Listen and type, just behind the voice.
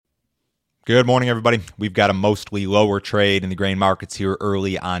Good morning, everybody. We've got a mostly lower trade in the grain markets here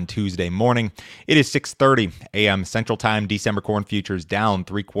early on Tuesday morning. It is 6:30 a.m. Central Time. December corn futures down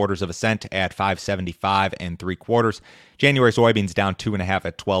 0.75 cents at 5.75 3/4. January soybeans down 2.5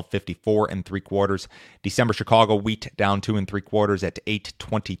 at 12.54 3/4. December Chicago wheat down 2 3/4 at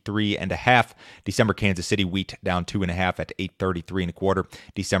 8.23 December Kansas City wheat down 2.5 at 8.33 1/4.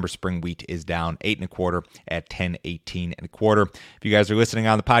 December spring wheat is down 8 1/4 at 10.18 1/4. If you guys are listening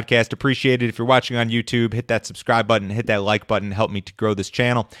on the podcast, appreciate it. If you're watching on YouTube, hit that subscribe button, hit that like button, help me to grow this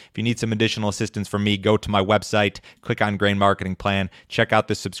channel. If you need some additional assistance from me, go to my website, click on Grain Marketing Plan, check out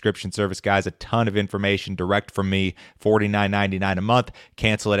this subscription service, guys. A ton of information direct from me, $49.99 a month.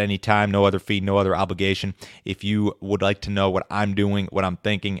 Cancel at any time, no other fee, no other obligation. If you would like to know what I'm doing, what I'm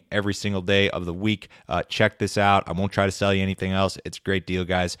thinking every single day of the week, check this out. I won't try to sell you anything else. It's a great deal,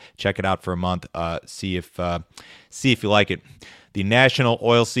 guys. Check it out for a month. See if you like it. The National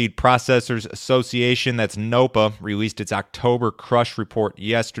Oilseed Processors Association, that's NOPA, released its October crush report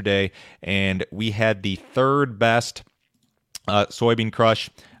yesterday, and we had the third best soybean crush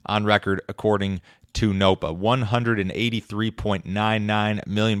on record according to NOPA. 183.99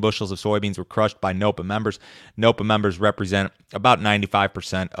 million bushels of soybeans were crushed by NOPA members. NOPA members represent about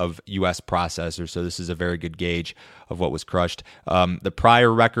 95% of U.S. processors, so this is a very good gauge of what was crushed. The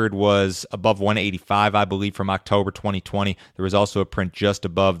prior record was above 185, I believe, from October 2020. There was also a print just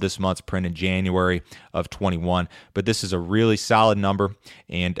above this month's print in January of 21, but this is a really solid number,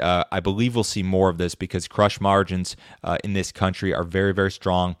 and I believe we'll see more of this because crush margins in this country are very, very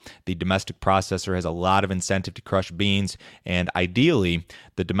strong. The domestic processor has a lot of incentive to crush beans, and ideally,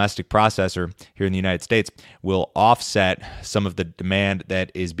 the domestic processor here in the United States will offset some of the demand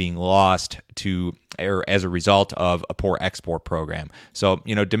that is being lost to or as a result of a poor export program. So,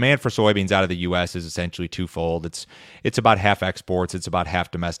 demand for soybeans out of the U.S. is essentially twofold. It's about half exports, it's about half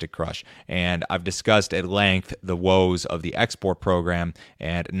domestic crush. And I've discussed at length the woes of the export program,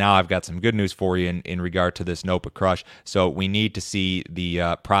 and now I've got some good news for you in regard to this NOPA crush. So we need to see the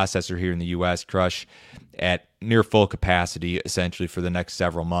processor here in the U.S. crush at near full capacity, essentially, for the next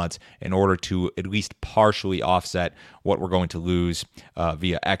several months in order to at least partially offset what we're going to lose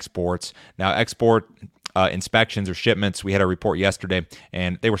via exports. Now, export inspections or shipments, we had a report yesterday,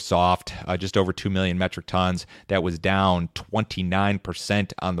 and they were soft, just over 2 million metric tons. That was down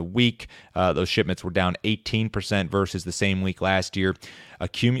 29% on the week. Those shipments were down 18% versus the same week last year.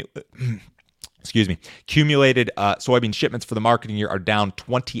 Cumulated soybean shipments for the marketing year are down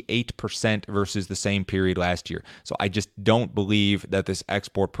 28% versus the same period last year. So I just don't believe that this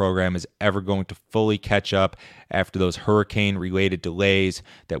export program is ever going to fully catch up after those hurricane-related delays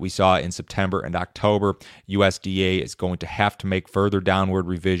that we saw in September and October. USDA is going to have to make further downward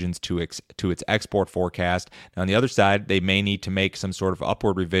revisions to its export forecast. Now, on the other side, they may need to make some sort of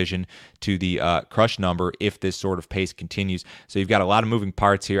upward revision to the crush number if this sort of pace continues. So you've got a lot of moving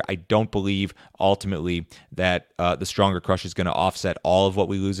parts here. I don't believe ultimately that the stronger crush is going to offset all of what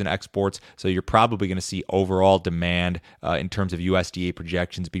we lose in exports. So you're probably going to see overall demand in terms of USDA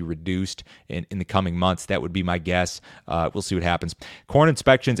projections be reduced in the coming months. That would be my guess. We'll see what happens. Corn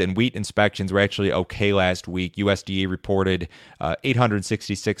inspections and wheat inspections were actually okay last week. USDA reported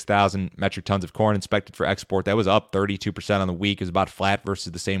 866,000 metric tons of corn inspected for export. That was up 32% on the week. It was about flat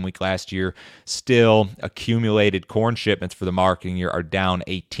versus the same week last year. Still, accumulated corn shipments for the marketing year are down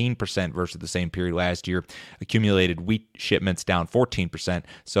 18% versus the same period last year. Accumulated wheat shipments down 14%.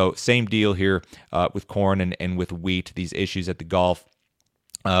 So same deal here with corn and with wheat. These issues at the Gulf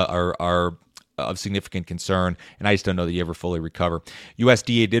are of significant concern, and I just don't know that you ever fully recover.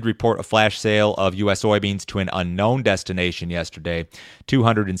 USDA did report a flash sale of U.S. soybeans to an unknown destination yesterday,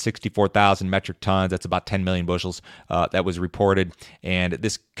 264,000 metric tons. That's about 10 million bushels that was reported, and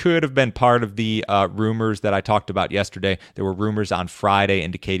this could have been part of the rumors that I talked about yesterday. There were rumors on Friday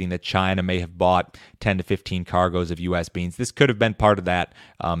indicating that China may have bought 10 to 15 cargoes of U.S. beans. This could have been part of that.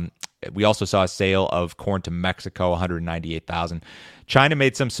 We also saw a sale of corn to Mexico, 198,000. China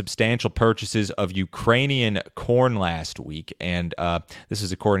made some substantial purchases of Ukrainian corn last week, and this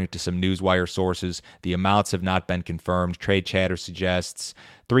is according to some Newswire sources. The amounts have not been confirmed. Trade chatter suggests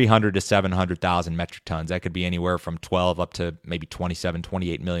 300 to 700,000 metric tons. That could be anywhere from 12 up to maybe 27,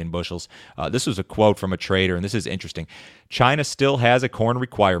 28 million bushels. This was a quote from a trader, and this is interesting. China still has a corn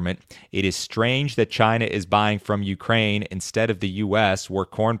requirement. It is strange that China is buying from Ukraine instead of the U.S., where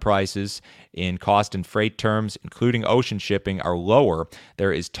corn prices in cost and freight terms, including ocean shipping, are lower.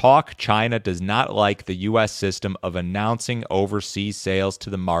 There is talk China does not like the U.S. system of announcing overseas sales to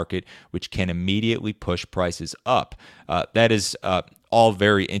the market, which can immediately push prices up. That is all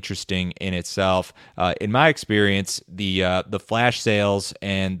very interesting in itself. In my experience, the flash sales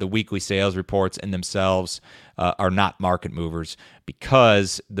and the weekly sales reports in themselves are not market movers,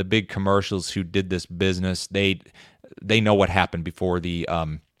 because the big commercials who did this business, they know what happened before the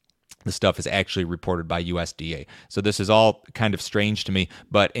stuff is actually reported by USDA. So this is all kind of strange to me.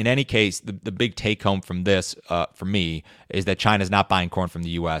 But in any case, the big take home from this, for me, is that China's not buying corn from the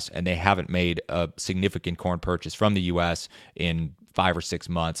U.S., and they haven't made a significant corn purchase from the U.S. in 5 or 6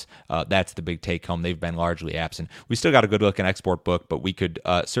 months. That's the big take home. They've been largely absent. We still got a good looking export book, but we could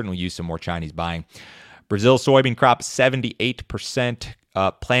certainly use some more Chinese buying. Brazil soybean crop 78%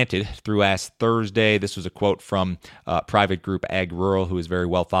 planted through last Thursday. This was a quote from private group Ag Rural, who is very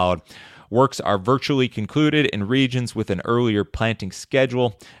well followed. Works are virtually concluded in regions with an earlier planting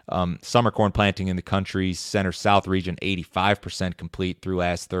schedule. Summer corn planting in the country's center-south region, 85% complete through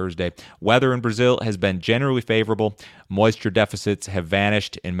last Thursday. Weather in Brazil has been generally favorable. Moisture deficits have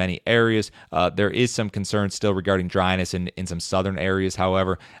vanished in many areas. There is some concern still regarding dryness in some southern areas.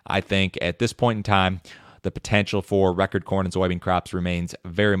 However, I think at this point in time, the potential for record corn and soybean crops remains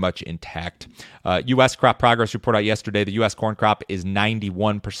very much intact. U.S. crop progress report out yesterday. The U.S. corn crop is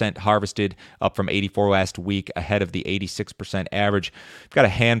 91% harvested, up from 84 last week, ahead of the 86% average. We've got a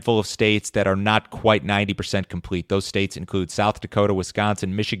handful of states that are not quite 90% complete. Those states include South Dakota,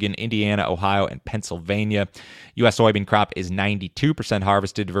 Wisconsin, Michigan, Indiana, Ohio, and Pennsylvania. U.S. soybean crop is 92%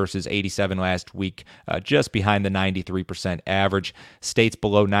 harvested versus 87 last week, just behind the 93% average. States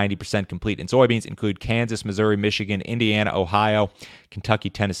below 90% complete in soybeans include Kansas, Missouri, Michigan, Indiana, Ohio, Kentucky,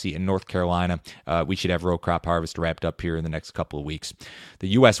 Tennessee, and North Carolina. We should have row crop harvest wrapped up here in the next couple of weeks. The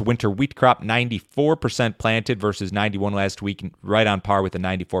U.S. winter wheat crop, 94% planted versus 91 last week, right on par with the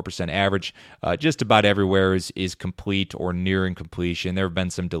 94% average. Just about everywhere is complete or nearing completion. There have been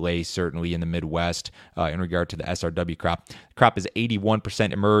some delays, certainly in the Midwest, in regard to the SRW crop. The crop is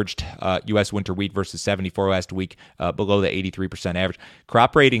 81% emerged, U.S. winter wheat versus 74 last week, below the 83% average.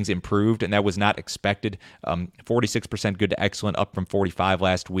 Crop ratings improved, and that was not expected. 46% good to excellent, up from 45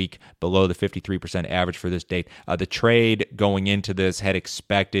 last week, below the 53% average for this date. The trade going into this had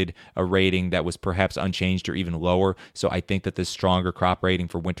expected a rating that was perhaps unchanged or even lower, so I think that this stronger crop rating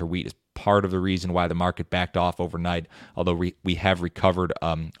for winter wheat is part of the reason why the market backed off overnight, although we have recovered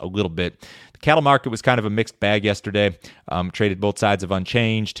a little bit. The cattle market was kind of a mixed bag yesterday. Traded both sides of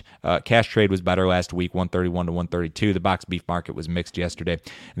unchanged. Cash trade was better last week, 131 to 132. The box beef market was mixed yesterday.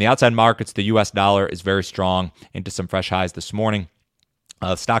 In the outside markets, the U.S. dollar is very strong, into some fresh highs this morning.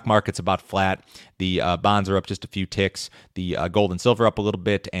 Stock market's about flat. The bonds are up just a few ticks. The gold and silver up a little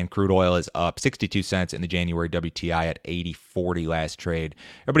bit, and crude oil is up 62 cents in the January WTI at 80.40 last trade.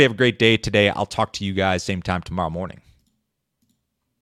 Everybody have a great day today. I'll talk to you guys same time tomorrow morning.